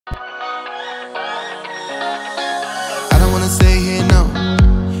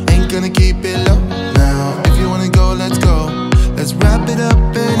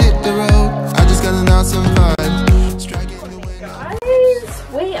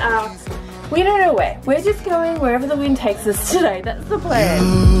we don't know where. We're just going wherever the wind takes us today. That's the plan.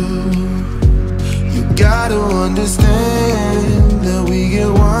 You gotta understand that we get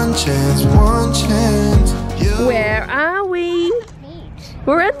one chance, one chance. Where are we?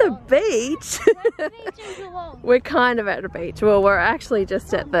 We're at the beach. We're kind of at the beach. Well, we're actually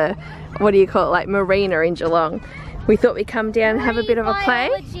just at the, what do you call it, like marina in Geelong. We thought we'd come down and have a bit of a play.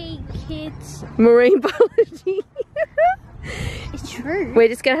 Biology, kids. Marine biology. It's true. We're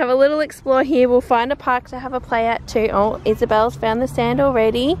just going to have a little explore here. We'll find a park to have a play at too. Oh, Isabel's found the sand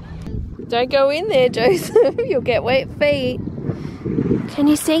already. Don't go in there, Joseph. You'll get wet feet. Can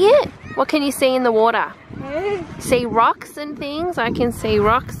you see it? What can you see in the water? See rocks and things? I can see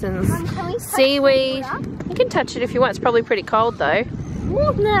rocks and seaweed. You can touch it if you want. It's probably pretty cold though.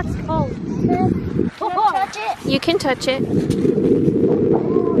 Oh, that's cold. Can I touch it? You can touch it.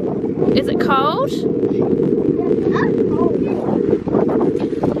 Is it cold?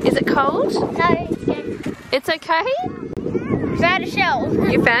 Is it cold? No, it's good. It's okay? Found a shell.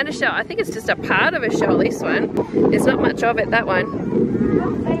 You found a shell. I think it's just a part of a shell, this one. There's not much of it, that one.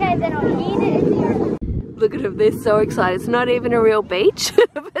 Okay, then I'll eat it. Look at them, they're so excited. It's not even a real beach,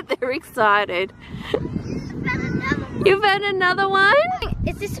 but they're excited. You found another one?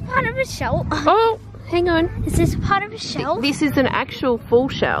 Is this a part of a shell? Oh, hang on. Is this part of a shell? This is an actual full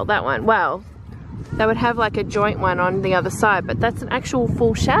shell, that one. Well, they would have like a joint one on the other side, but that's an actual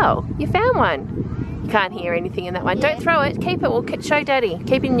full shell. You found one. You can't hear anything in that one. Yeah. Don't throw it. Keep it. We'll show Daddy.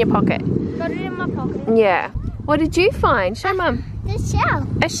 Keep it in your pocket. Got it in my pocket. Yeah. What did you find? Show Mum. This shell.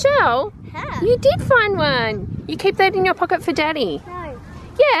 A shell? Yeah. You did find one. You keep that in your pocket for Daddy. No.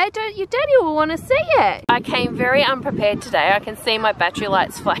 Yeah, your Daddy will want to see it. I came very unprepared today. I can see my battery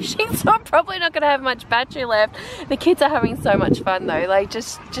lights flashing, so I'm probably not going to have much battery left. The kids are having so much fun though, like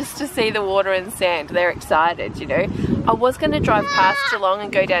just to see the water and sand. They're excited, you know. I was going to drive past Geelong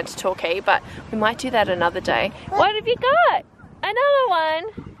and go down to Torquay, but we might do that another day. What have you got? Another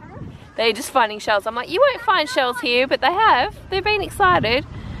one? They're just finding shells. I'm like, you won't find shells here, but they have. They've been excited.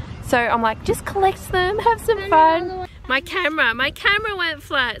 So I'm like, just collect them, have some fun. My camera went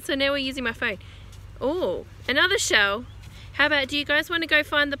flat, so now we're using my phone. Oh, another shell. How about, do you guys want to go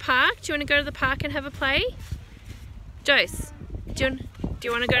find the park? Do you want to go to the park and have a play? Jose, do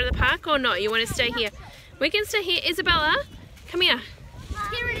you want to go to the park or not? You want to stay here? We can stay here. Isabella, come here.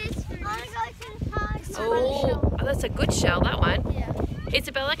 Here it is. I want to go to the park. Oh, that's a good shell, that one. Yeah.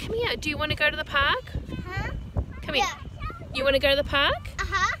 Isabella, come here. Do you want to go to the park? Huh? Come here. You want to go to the park?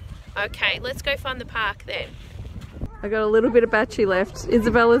 Uh-huh. Okay, let's go find the park then. I got a little bit of battery left.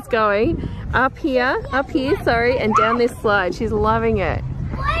 Isabella's going up here, sorry, and down this slide. She's loving it.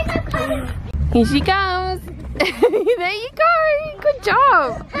 Here she comes. There you go. Good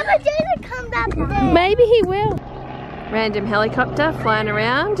job. How about Jason come back there? Maybe he will. Random helicopter flying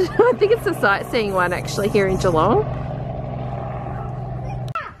around. I think it's a sightseeing one actually here in Geelong.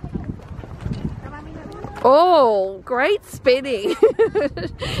 Oh, great spinning.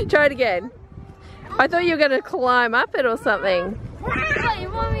 Try it again. I thought you were going to climb up it or something. You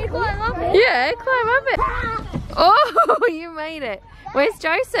want me to climb up it? Yeah, climb up it. Oh, you made it. Where's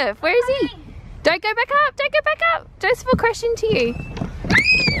Joseph? Where is he? Don't go back up. Don't go back up. Joseph will crash into you.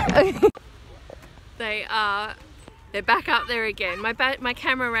 They're back up there again. My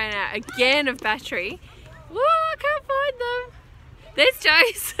camera ran out again of battery. Whoa, I can't find them. There's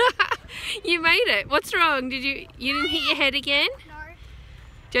Jose. You made it. What's wrong? You didn't hit your head again? No.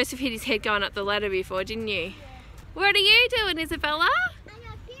 Joseph hit his head going up the ladder before, didn't you? Yeah. What are you doing, Isabella?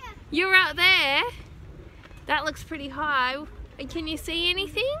 I'm up here. You're out there. That looks pretty high. Can you see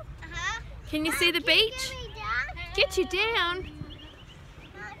anything? Uh-huh. Can you see the beach? Get you down.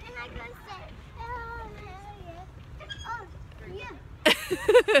 Can I go sit? Oh,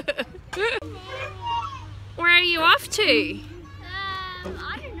 yeah. Where are you off to?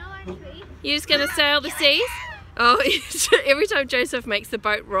 I don't know actually. You're just going to sail the seas? Oh, every time Joseph makes the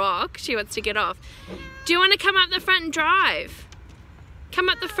boat rock, she wants to get off. Do you want to come up the front and drive? Come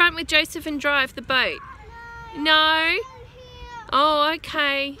up the front with Joseph and drive the boat. No? Oh,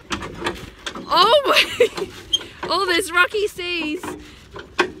 okay. Oh my! Oh, there's rocky seas.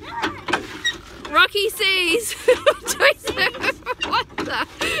 Rocky seas. Joseph, what the?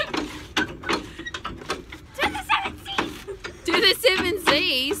 Do the seven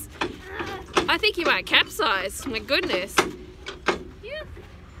seas? I think you might capsize. My goodness.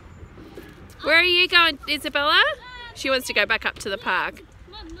 Where are you going, Isabella? She wants to go back up to the park.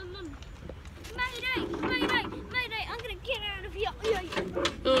 Mum. Mayday, I'm gonna get out of here.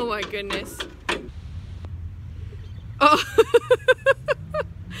 Oh my goodness. Oh.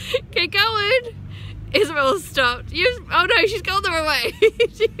 Keep going. Isabella stopped. Oh no, she's gone the wrong way.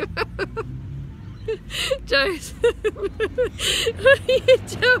 She Joseph, what are you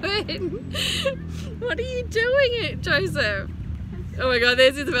doing? What are you doing, Joseph? Oh my God,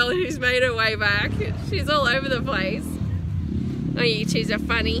 there's Isabella who's made her way back. She's all over the place. Oh, you twos are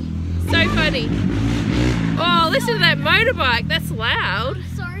funny. So funny. Oh, listen to that motorbike. That's loud. I'm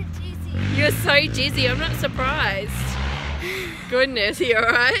so dizzy. You're so dizzy. I'm not surprised. Goodness, are you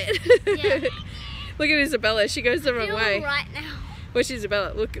alright? Yeah. Look at Isabella. She goes the wrong way. Right now. What's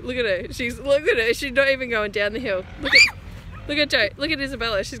Isabella? Look at her. Look at her. She's not even going down the hill. Look at Joe. Look at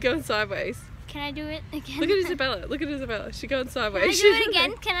Isabella. She's going sideways. Can I do it again? Look at Isabella. Look at Isabella. She's going sideways. Can I do it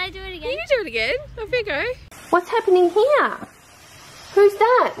again? Can I do it again? You can do it again. Off you go. What's happening here? Who's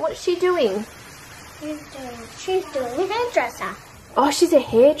that? What's she doing? She's doing hairdresser. Oh, she's a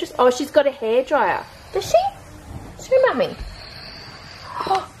hairdresser. Oh, she's got a hairdryer. Does she? Show Mummy.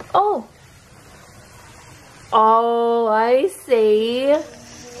 Oh. Oh, I see.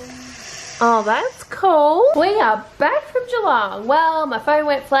 Oh, that's cool. We are back from Geelong. Well, my phone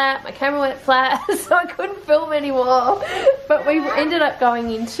went flat, my camera went flat, so I couldn't film anymore. But we ended up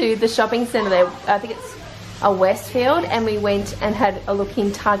going into the shopping centre there. I think it's a Westfield, and we went and had a look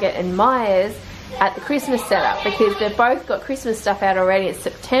in Target and Myers at the Christmas setup, because they've both got Christmas stuff out already. It's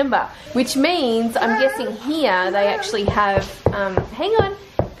September, which means I'm guessing here they actually have,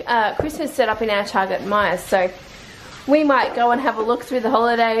 Christmas setup in our Target and Myers. So we might go and have a look through the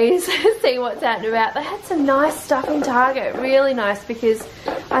holidays, see what's out and about. They had some nice stuff in Target, really nice, because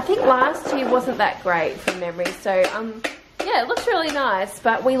I think last year wasn't that great from memory. So yeah, it looks really nice,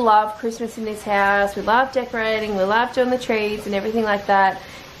 but we love Christmas in this house. We love decorating, we love doing the trees and everything like that.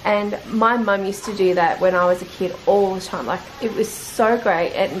 And my mum used to do that when I was a kid all the time. Like, it was so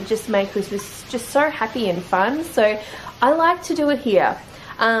great and just made Christmas just so happy and fun. So I like to do it here.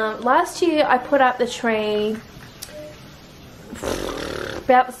 Last year I put up the tree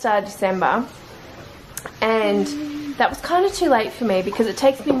about the start of December, and that was kind of too late for me because it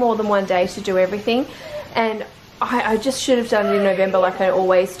takes me more than one day to do everything, and I just should have done it in November like I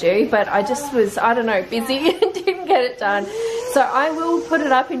always do, but I just was, I don't know, busy and didn't get it done. So I will put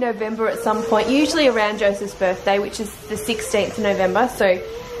it up in November at some point, usually around Joseph's birthday, which is the 16th of November. So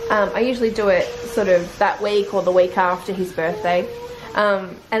I usually do it sort of that week or the week after his birthday,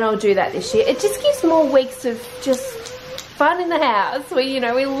 and I'll do that this year. It just gives more weeks of just fun in the house. We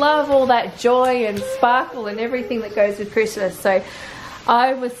love all that joy and sparkle and everything that goes with Christmas. So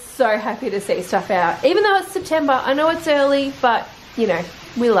I was so happy to see stuff out. Even though it's September, I know it's early, but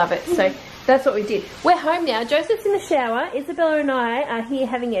we love it. So that's what we did. We're home now. Joseph's in the shower. Isabella and I are here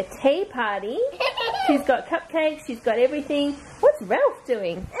having a tea party. She's got cupcakes. She's got everything. What's Ralph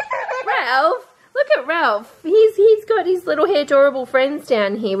doing? Ralph? Look at Ralph. He's got his little adorable friends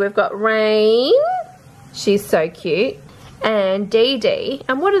down here. We've got Rain. She's so cute. And Dee Dee.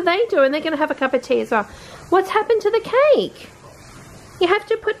 And what are they doing? They're going to have a cup of tea as well. What's happened to the cake? You have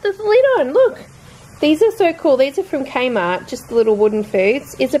to put the lid on. Look. These are so cool. These are from Kmart. Just little wooden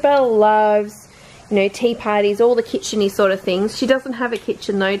foods. Isabella loves, tea parties, all the kitchen-y sort of things. She doesn't have a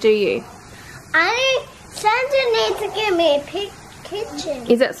kitchen though, do you? Santa needs to give me a kitchen.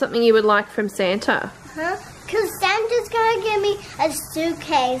 Is that something you would like from Santa? Huh? Because Santa's going to give me a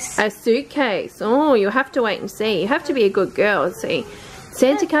suitcase. A suitcase. Oh, you'll have to wait and see. You have to be a good girl, see.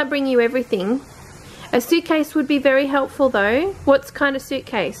 Santa can't bring you everything. A suitcase would be very helpful though. What kind of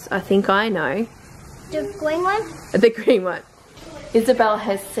suitcase? I think I know. The green one? The green one. Isabel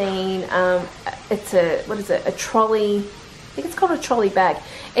has seen, it's a trolley, I think it's called a trolley bag.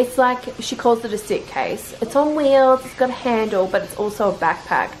 It's like, she calls it a suitcase. It's on wheels, it's got a handle, but it's also a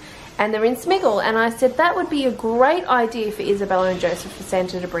backpack. And they're in Smiggle, and I said that would be a great idea for Isabella and Joseph for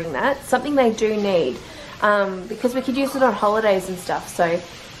Santa to bring that. Something they do need, because we could use it on holidays and stuff, so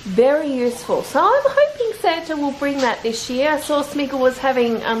very useful. So I'm hoping Santa will bring that this year. I saw Smiggle was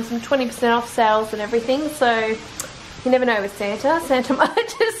having some 20% off sales and everything, so you never know with Santa. Santa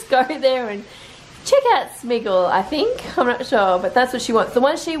might just go there and check out Smiggle, I think. I'm not sure, but that's what she wants. The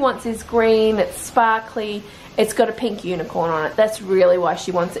one she wants is green, it's sparkly, it's got a pink unicorn on it. That's really why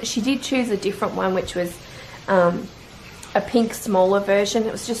she wants it. She did choose a different one, which was a pink smaller version.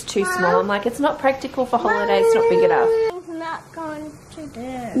 It was just too small. I'm like, it's not practical for holidays, it's not big enough. It's not going to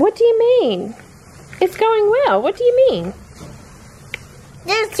do. What do you mean? It's going well. What do you mean?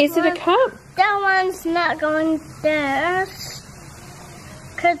 Is it a cup? That one's not going there.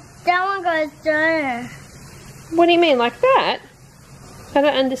 Because that one goes there. What do you mean, like that? I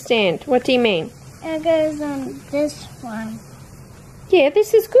don't understand. What do you mean? It goes on this one. Yeah,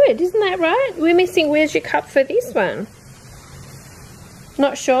 this is good. Isn't that right? We're missing, where's your cup for this one?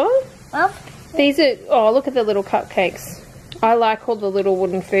 Not sure? Well, These are, oh, look at the little cupcakes. I like all the little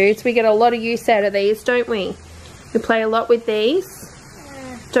wooden foods. We get a lot of use out of these, don't we? We play a lot with these,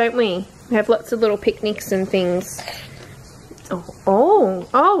 don't we? We have lots of little picnics and things.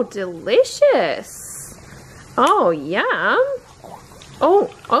 Oh, delicious. Oh, yum.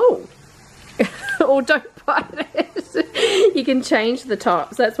 Oh. Oh, don't bite it. You can change the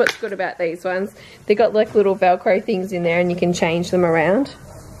tops. That's what's good about these ones. They've got like little Velcro things in there and you can change them around.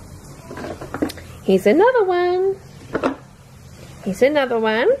 Here's another one. Here's another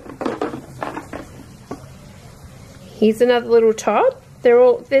one. Here's another little top.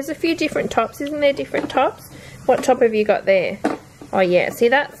 There's a few different tops, isn't there? Different tops. What top have you got there? Oh yeah, see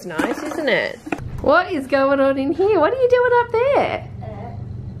that's nice, isn't it? What is going on in here? What are you doing up there?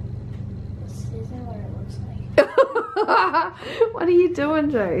 This isn't what it looks like. What are you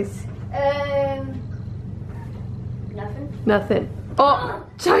doing, Joyce? Nothing. Nothing. Oh,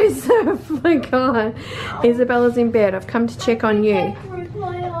 Joseph! My God. Isabella's in bed. I've come to check on you.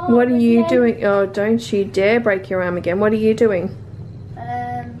 What are you doing? Oh, don't you dare break your arm again. What are you doing?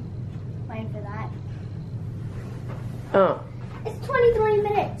 Waiting for that. Oh. It's 23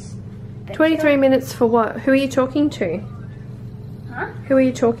 minutes. 23 minutes for what? Who are you talking to? Huh? Who are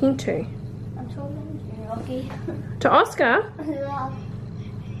you talking to? I'm talking to Rocky. To Oscar? Hello.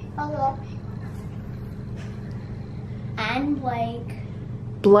 Hello. And Blake.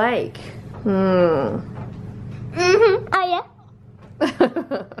 Blake. Oh yeah.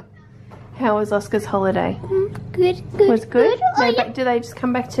 How was Oscar's holiday? Good. Was good? Oh, yeah. Do they just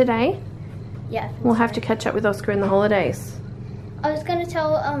come back today? Yeah. We'll have to catch up with Oscar in the holidays. I was gonna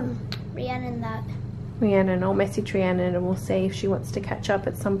tell Rhiannon that. Rhiannon, I'll message Rhiannon and we'll see if she wants to catch up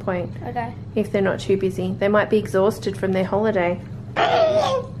at some point. Okay. If they're not too busy. They might be exhausted from their holiday.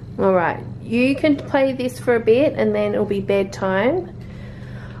 Alright, you can play this for a bit and then it'll be bedtime.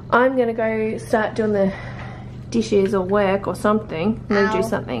 I'm gonna go start doing the dishes or work or something. I'm gonna do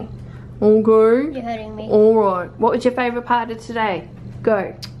something. Okay. You're hurting me. Alright. What was your favourite part of today?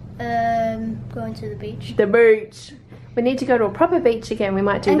 Go. Going to the beach. The beach. We need to go to a proper beach again. We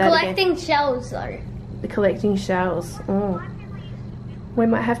might do that again. And collecting shells though. The collecting shells. Oh. We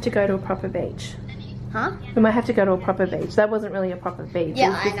might have to go to a proper beach. Huh? We might have to go to a proper beach. That wasn't really a proper beach. Yeah,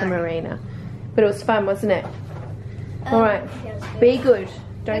 it was just I a know. marina. But it was fun, wasn't it? Alright. Be good.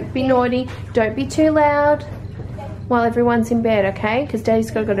 Don't be naughty. Don't be too loud while everyone's in bed, okay? Because Daddy's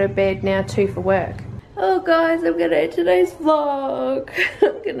got to go to bed now too for work. Oh guys, I'm going to end today's vlog.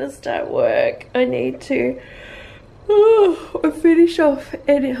 I'm going to start work. I need to I'm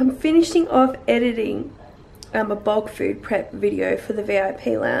finishing off editing a bulk food prep video for the VIP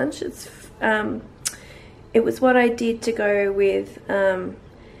lounge. It was what I did to go with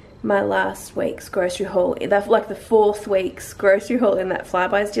my last week's grocery haul, like the 4th week's grocery haul in that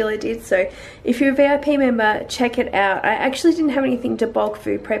Flybuys deal I did. So if you're a VIP member, check it out. I actually didn't have anything to bulk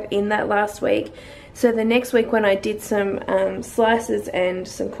food prep in that last week. So the next week when I did some slices and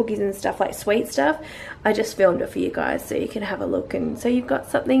some cookies and stuff, like sweet stuff, I just filmed it for you guys so you can have a look and so you've got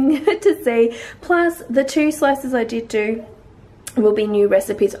something to see. Plus the 2 slices I did do will be new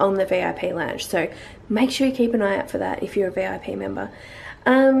recipes on the VIP lounge. So make sure you keep an eye out for that if you're a VIP member.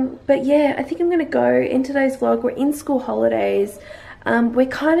 But yeah, I think I'm going to go in today's vlog. We're in school holidays. We're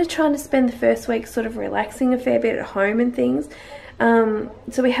kind of trying to spend the first week sort of relaxing a fair bit at home and things.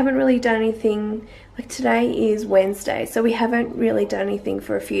 So we haven't really done anything. Like today is Wednesday, so we haven't really done anything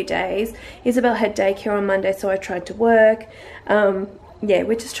for a few days. Isabel had daycare on Monday, so I tried to work. Yeah,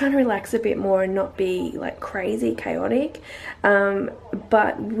 we're just trying to relax a bit more and not be like crazy chaotic.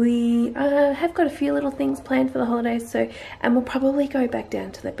 But we have got a few little things planned for the holidays, so, and we'll probably go back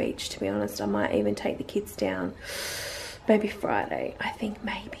down to the beach, to be honest. I might even take the kids down maybe Friday, I think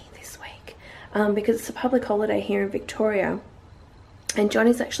maybe this week, because it's a public holiday here in Victoria. And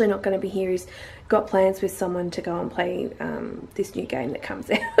Johnny's actually not going to be here. He's got plans with someone to go and play this new game that comes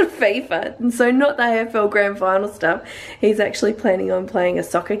out, FIFA. And so not the AFL Grand Final stuff. He's actually planning on playing a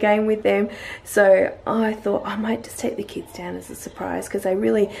soccer game with them. So I thought I might just take the kids down as a surprise because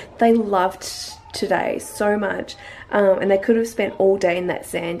they loved today so much. And they could have spent all day in that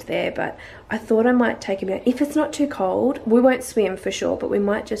sand there, but I thought I might take them down. If it's not too cold, we won't swim for sure, but we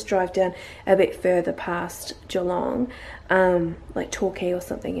might just drive down a bit further past Geelong, like Torquay or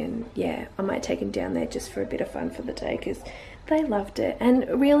something, and yeah, I might take them down there just for a bit of fun for the day because they loved it.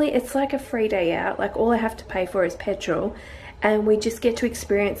 And really, it's like a free day out. Like all I have to pay for is petrol, and we just get to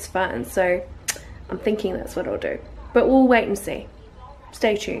experience fun. So I'm thinking that's what I'll do, but we'll wait and see.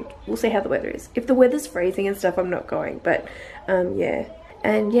 Stay tuned. We'll see how the weather is. If the weather's freezing and stuff, I'm not going. But yeah.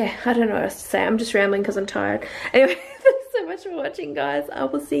 And yeah, I don't know what else to say. I'm just rambling because I'm tired. Anyway, thanks so much for watching, guys. I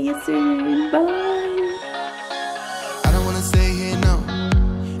will see you soon. Bye. I don't wanna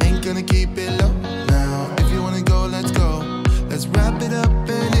wanna keep it low now. If you wanna go, let's go. Let's wrap it up